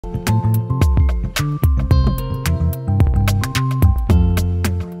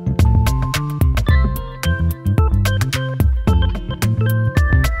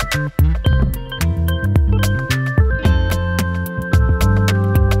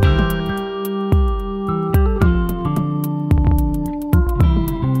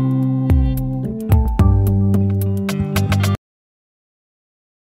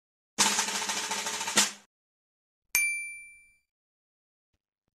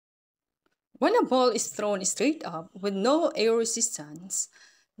When a ball is thrown straight up with no air resistance,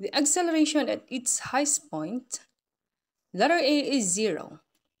 the acceleration at its highest point, letter A is 0,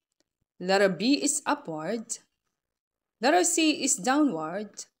 letter B is upward, letter C is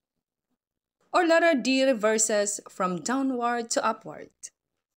downward, or letter D reverses from downward to upward.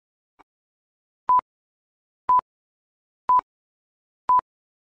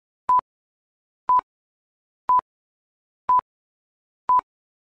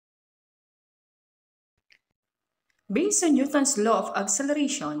 Based on Newton's law of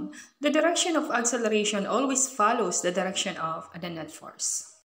acceleration, the direction of acceleration always follows the direction of the net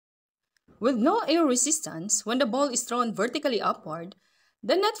force. With no air resistance, when the ball is thrown vertically upward,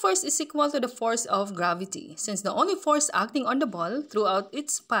 the net force is equal to the force of gravity, since the only force acting on the ball throughout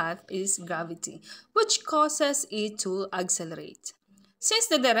its path is gravity, which causes it to accelerate. Since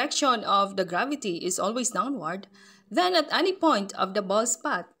the direction of the gravity is always downward, then at any point of the ball's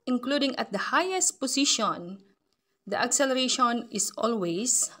path, including at the highest position, the acceleration is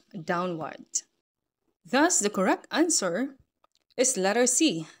always downward. Thus, the correct answer is letter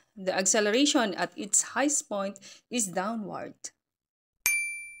C. The acceleration at its highest point is downward.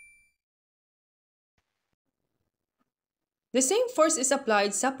 The same force is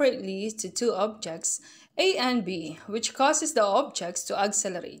applied separately to two objects, A and B, which causes the objects to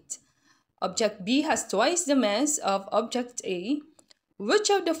accelerate. Object B has twice the mass of object A. Which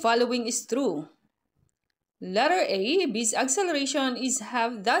of the following is true? Letter A, B's acceleration is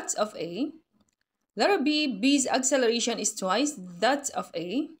half that of A. Letter B, B's acceleration is twice that of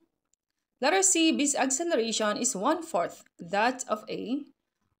A. Letter C, B's acceleration is 1/4 that of A.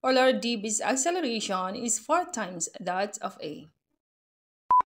 Or letter D, B's acceleration is 4 times that of A.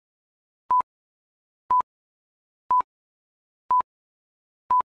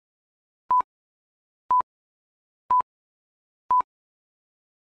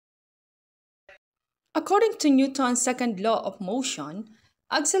 According to Newton's second law of motion,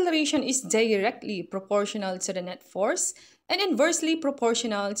 acceleration is directly proportional to the net force and inversely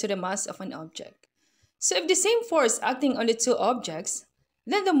proportional to the mass of an object. So if the same force acting on the two objects,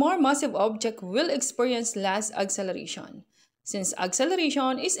 then the more massive object will experience less acceleration, since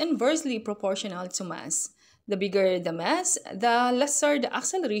acceleration is inversely proportional to mass. The bigger the mass, the lesser the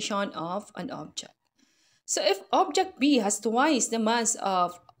acceleration of an object. So if object B has twice the mass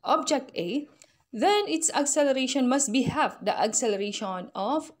of object A, then its acceleration must be half the acceleration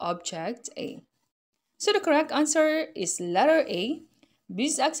of object A. So the correct answer is letter A.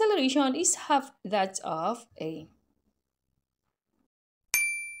 B's acceleration is half that of A.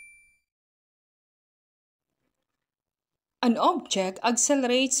 An object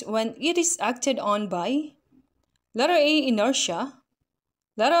accelerates when it is acted on by letter A, inertia,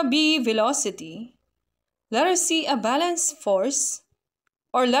 letter B, velocity, letter C, a balanced force,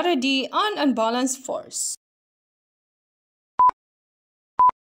 or letter D, an unbalanced force.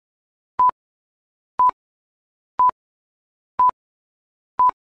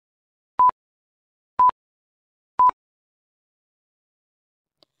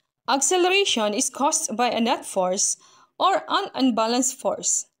 Acceleration is caused by a net force or an unbalanced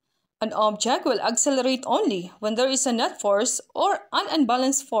force. An object will accelerate only when there is a net force or an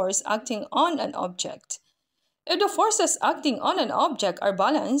unbalanced force acting on an object. If the forces acting on an object are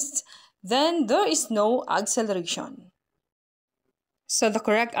balanced, then there is no acceleration. So the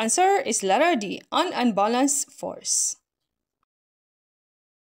correct answer is letter D, an unbalanced force.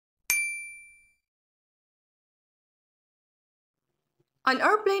 An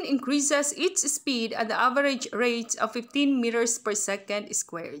airplane increases its speed at the average rate of 15 meters per second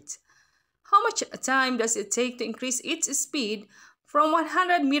squared. How much time does it take to increase its speed from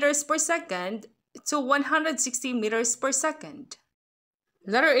 100 meters per second to 160 meters per second?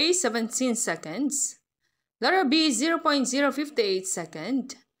 Letter A, 17 seconds. Letter B, 0.058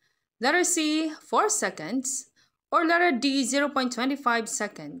 seconds. Letter C, 4 seconds. Or letter D, 0.25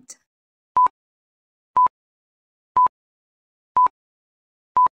 seconds.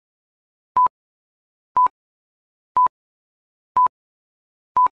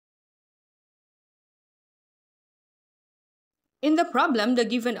 In the problem, the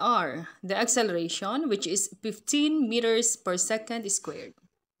given are the acceleration, which is 15 meters per second squared,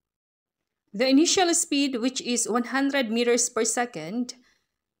 the initial speed, which is 100 meters per second,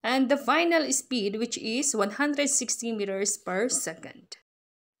 and the final speed, which is 160 meters per second.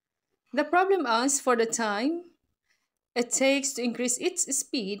 The problem asks for the time it takes to increase its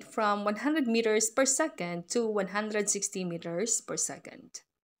speed from 100 meters per second to 160 meters per second.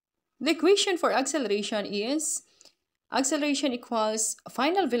 The equation for acceleration is acceleration equals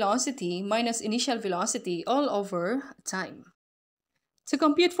final velocity minus initial velocity all over time. To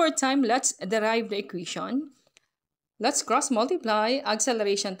compute for time, let's derive the equation. Let's cross multiply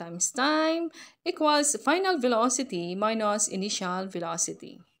acceleration times time equals final velocity minus initial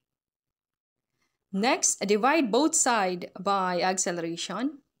velocity. Next, divide both sides by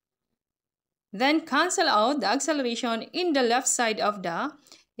acceleration. Then cancel out the acceleration in the left side of the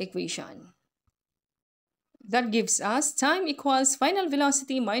equation. That gives us time equals final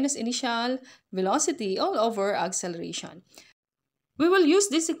velocity minus initial velocity all over acceleration. We will use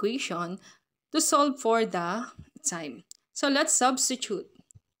this equation to solve for the time. So let's substitute.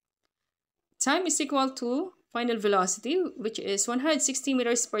 Time is equal to final velocity, which is 160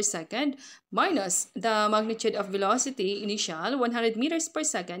 meters per second, minus the magnitude of velocity initial, 100 meters per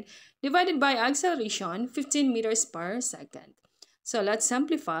second, divided by acceleration, 15 meters per second. So let's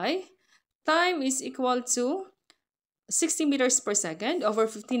simplify. Time is equal to 60 meters per second over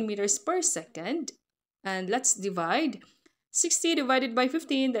 15 meters per second. And let's divide. 60 divided by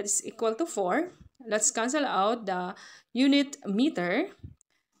 15, that is equal to 4. Let's cancel out the unit meter.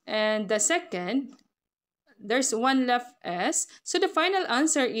 And the second, there's one left s. So the final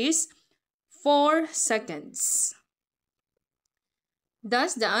answer is 4 seconds.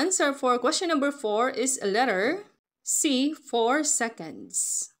 Thus, the answer for question number 4 is letter C, 4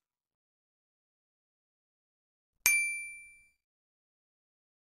 seconds.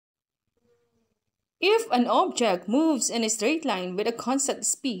 If an object moves in a straight line with a constant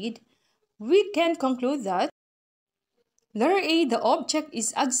speed, we can conclude that letter A, the object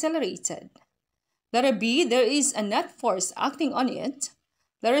is accelerated. Letter B, there is a net force acting on it.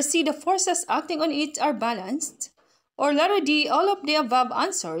 Letter C, the forces acting on it are balanced. Or letter D, all of the above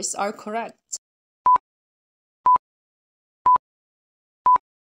answers are correct.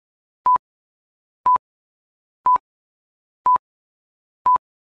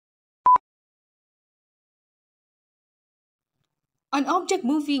 An object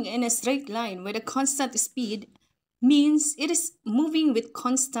moving in a straight line with a constant speed means it is moving with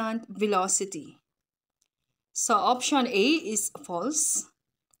constant velocity. So option A is false.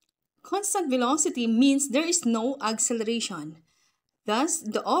 Constant velocity means there is no acceleration. Thus,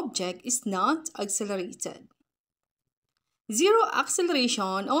 the object is not accelerated. Zero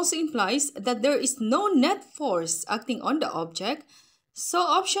acceleration also implies that there is no net force acting on the object, so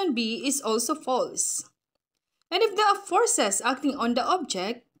option B is also false. And if there are forces acting on the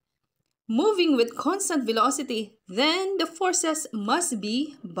object moving with constant velocity, then the forces must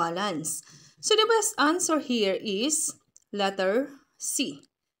be balanced. So the best answer here is letter C.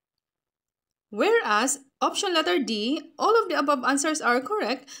 Whereas option letter D, all of the above answers are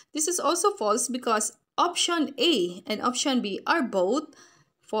correct, this is also false because option A and option B are both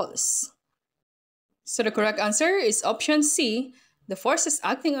false. So the correct answer is option C. The forces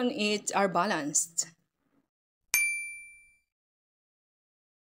acting on it are balanced.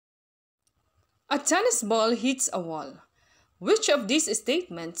 A tennis ball hits a wall. Which of these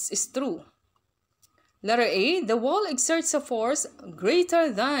statements is true? Letter A, the wall exerts a force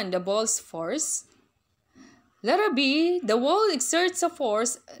greater than the ball's force. Letter B, the wall exerts a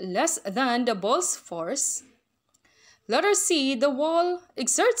force less than the ball's force. Letter C, the wall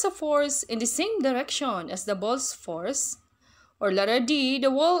exerts a force in the same direction as the ball's force. Or letter D,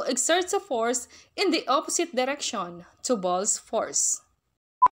 the wall exerts a force in the opposite direction to ball's force.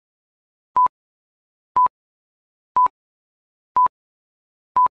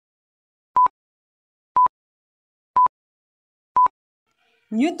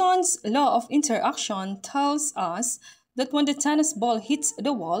 Newton's law of interaction tells us that when the tennis ball hits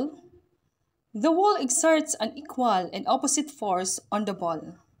the wall exerts an equal and opposite force on the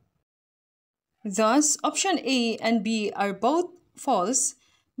ball. Thus, option A and B are both false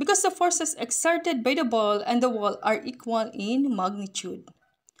because the forces exerted by the ball and the wall are equal in magnitude.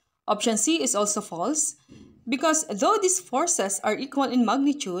 Option C is also false because though these forces are equal in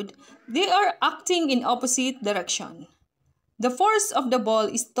magnitude, they are acting in opposite direction. The force of the ball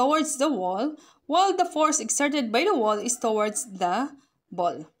is towards the wall, while the force exerted by the wall is towards the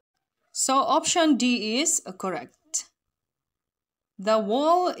ball. So option D is correct. The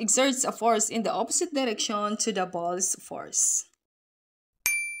wall exerts a force in the opposite direction to the ball's force.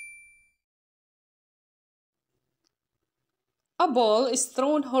 A ball is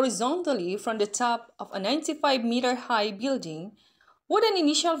thrown horizontally from the top of a 95-meter high building with an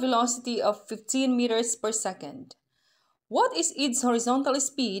initial velocity of 15 meters per second. What is its horizontal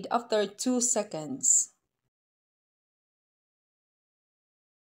speed after 2 seconds?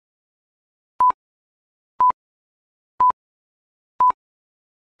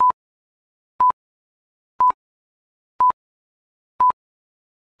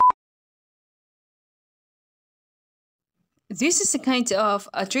 This is a kind of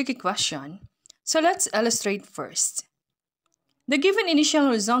a tricky question, so let's illustrate first. The given initial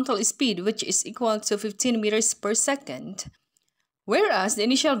horizontal speed, which is equal to 15 meters per second, whereas the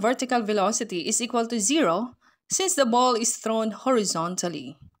initial vertical velocity is equal to 0 since the ball is thrown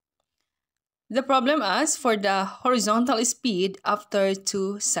horizontally. The problem asks for the horizontal speed after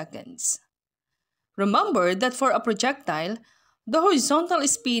 2 seconds. Remember that for a projectile, the horizontal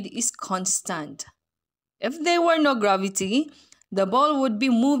speed is constant. If there were no gravity, the ball would be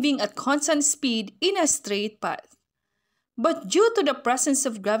moving at constant speed in a straight path. But due to the presence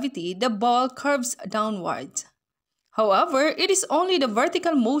of gravity, the ball curves downward. However, it is only the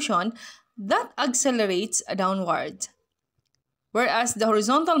vertical motion that accelerates downward, whereas the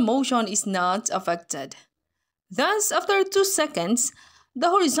horizontal motion is not affected. Thus, after 2 seconds, the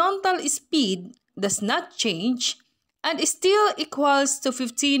horizontal speed does not change and still equals to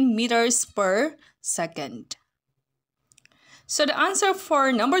 15 meters per second. So the answer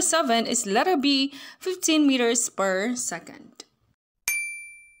for number 7 is letter B, 15 meters per second.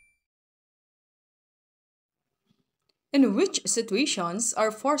 In which situations are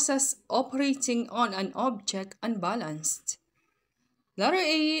forces operating on an object unbalanced? Letter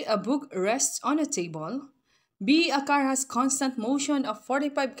A, a book rests on a table. B, a car has constant motion of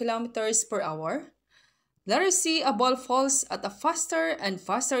 45 kilometers per hour. Letter C, a ball falls at a faster and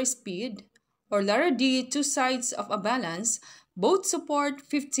faster speed. Or letter D, two sides of a balance, both support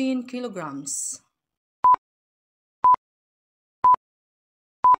 15 kilograms.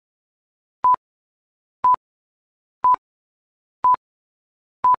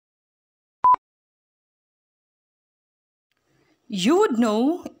 You would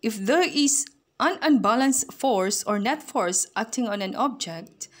know if there is an unbalanced force or net force acting on an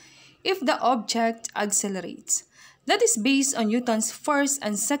object if the object accelerates. That is based on Newton's first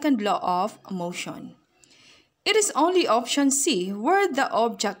and second law of motion. It is only option C where the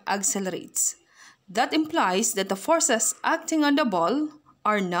object accelerates. That implies that the forces acting on the ball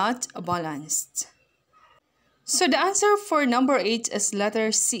are not balanced. So the answer for number 8 is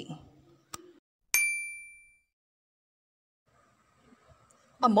letter C.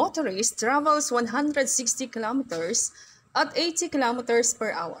 A motorist travels 160 kilometers at 80 kilometers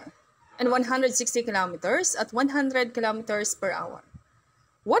per hour and 160 kilometers at 100 kilometers per hour.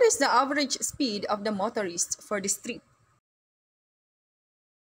 What is the average speed of the motorist for this trip?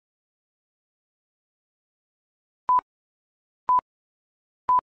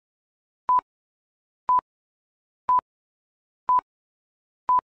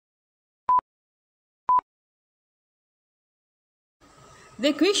 The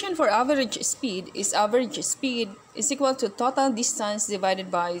equation for average speed is equal to total distance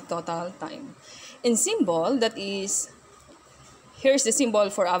divided by total time. In symbol, that is, here's the symbol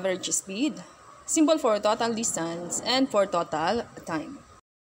for average speed, symbol for total distance, and for total time.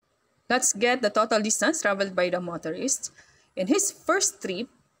 Let's get the total distance traveled by the motorist. In his first trip,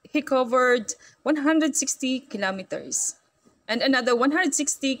 he covered 160 kilometers and another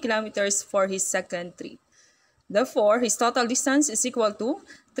 160 kilometers for his second trip. Therefore, his total distance is equal to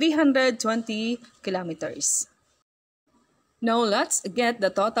 320 kilometers. Now, let's get the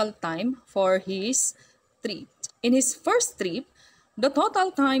total time for his trip. In his first trip, the total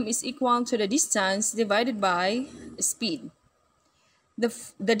time is equal to the distance divided by speed.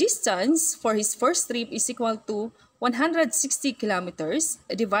 The distance for his first trip is equal to 160 kilometers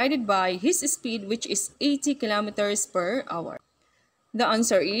divided by his speed, which is 80 kilometers per hour. The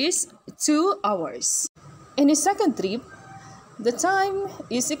answer is 2 hours. In his second trip, the time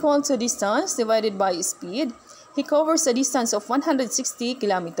is equal to distance divided by speed. He covers a distance of 160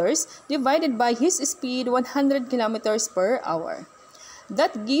 kilometers divided by his speed 100 kilometers per hour.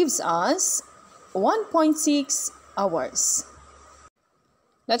 That gives us 1.6 hours.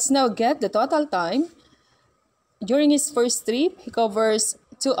 Let's now get the total time. During his first trip, he covers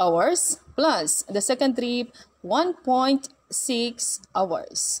 2 hours plus the second trip 1.6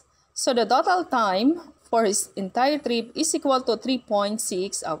 hours. So the total time for his entire trip is equal to 3.6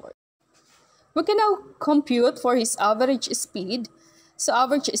 hours. We can now compute for his average speed. So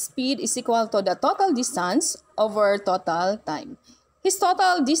average speed is equal to the total distance over total time. His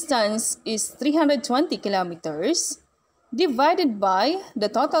total distance is 320 kilometers divided by the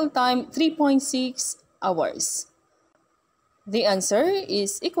total time 3.6 hours. The answer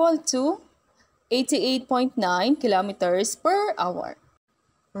is equal to 88.9 kilometers per hour.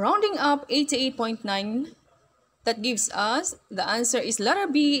 Rounding up 88.9, that gives us the answer is letter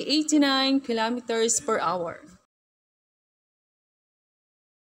B, 89 kilometers per hour.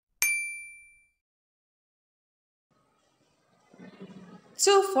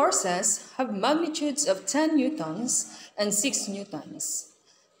 Two forces have magnitudes of 10 newtons and 6 newtons.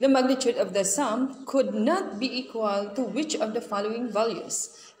 The magnitude of the sum could not be equal to which of the following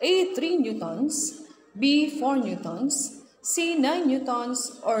values? A. 3 newtons, B. 4 newtons, C. 9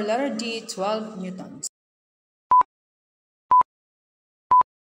 newtons, or letter D. 12 newtons.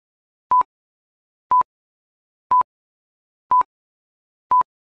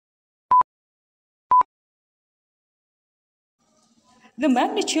 The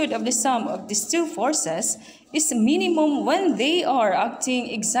magnitude of the sum of these two forces is minimum when they are acting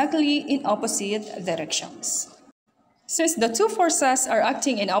exactly in opposite directions. Since the two forces are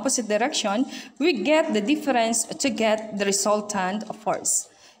acting in opposite direction, we get the difference to get the resultant force.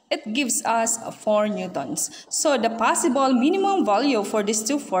 It gives us 4 newtons. So the possible minimum value for these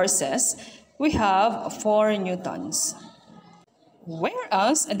two forces, we have 4 newtons.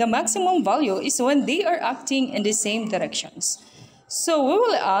 Whereas the maximum value is when they are acting in the same directions. So we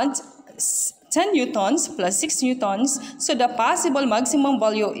will add 10 newtons plus 6 newtons, so the possible maximum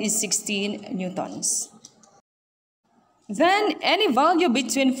value is 16 newtons. Then any value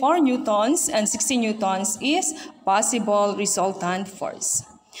between 4 newtons and 16 newtons is possible resultant force,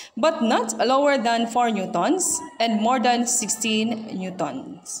 but not lower than 4 newtons and more than 16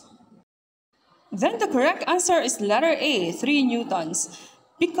 newtons. Then the correct answer is letter A, 3 newtons,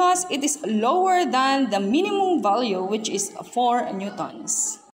 because it is lower than the minimum value, which is 4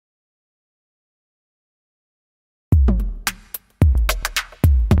 newtons.